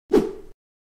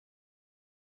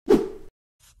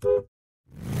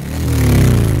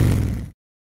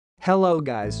Hello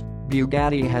guys,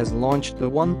 Bugatti has launched the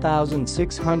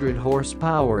 1,600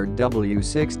 horsepower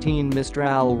W16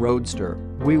 Mistral roadster.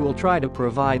 We will try to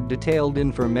provide detailed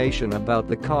information about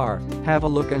the car. Have a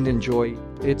look and enjoy.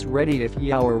 It's ready if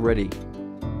you are ready.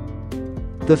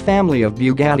 The family of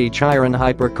Bugatti Chiron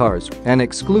hypercars and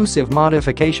exclusive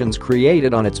modifications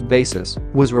created on its basis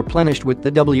was replenished with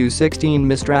the W16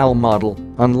 Mistral model.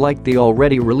 Unlike the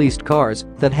already released cars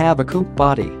that have a coupe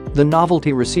body, the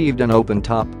novelty received an open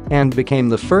top and became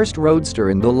the first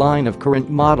roadster in the line of current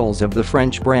models of the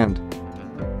French brand.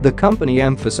 The company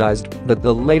emphasized that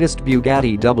the latest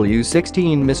Bugatti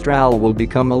W16 Mistral will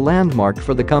become a landmark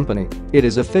for the company. It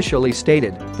is officially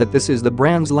stated that this is the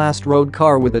brand's last road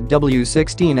car with a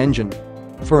W16 engine.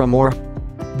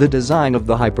 The design of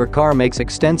the hypercar makes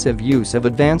extensive use of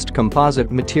advanced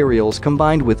composite materials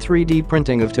combined with 3D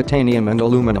printing of titanium and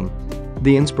aluminum.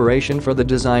 The inspiration for the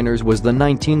designers was the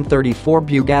 1934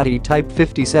 Bugatti Type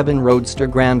 57 Roadster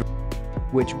Grand,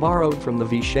 which borrowed from the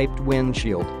V-shaped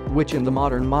windshield, which in the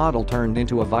modern model turned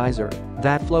into a visor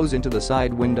that flows into the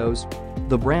side windows.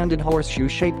 The branded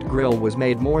horseshoe-shaped grille was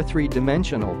made more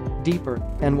three-dimensional, deeper,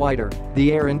 and wider.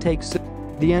 The air intakes.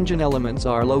 The engine elements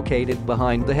are located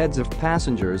behind the heads of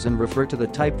passengers and refer to the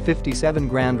Type 57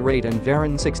 Grand Rate and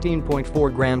Veyron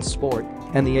 16.4 Grand Sport,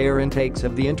 and the air intakes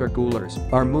of the intercoolers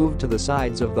are moved to the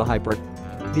sides of the hyper.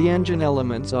 The engine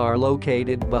elements are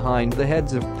located behind the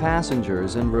heads of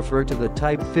passengers and refer to the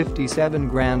Type 57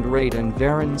 Grand Rate and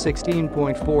Veyron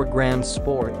 16.4 Grand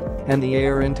Sport, and the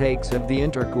air intakes of the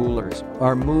intercoolers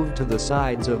are moved to the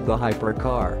sides of the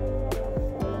hypercar.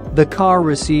 The car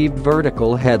received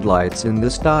vertical headlights in the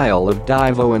style of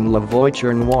Divo and La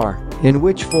Voiture Noire, in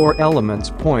which 4 elements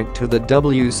point to the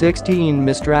W16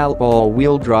 Mistral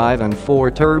all-wheel drive and 4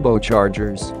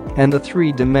 turbochargers, and the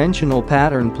three-dimensional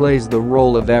pattern plays the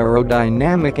role of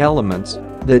aerodynamic elements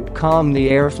that calm the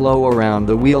airflow around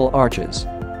the wheel arches.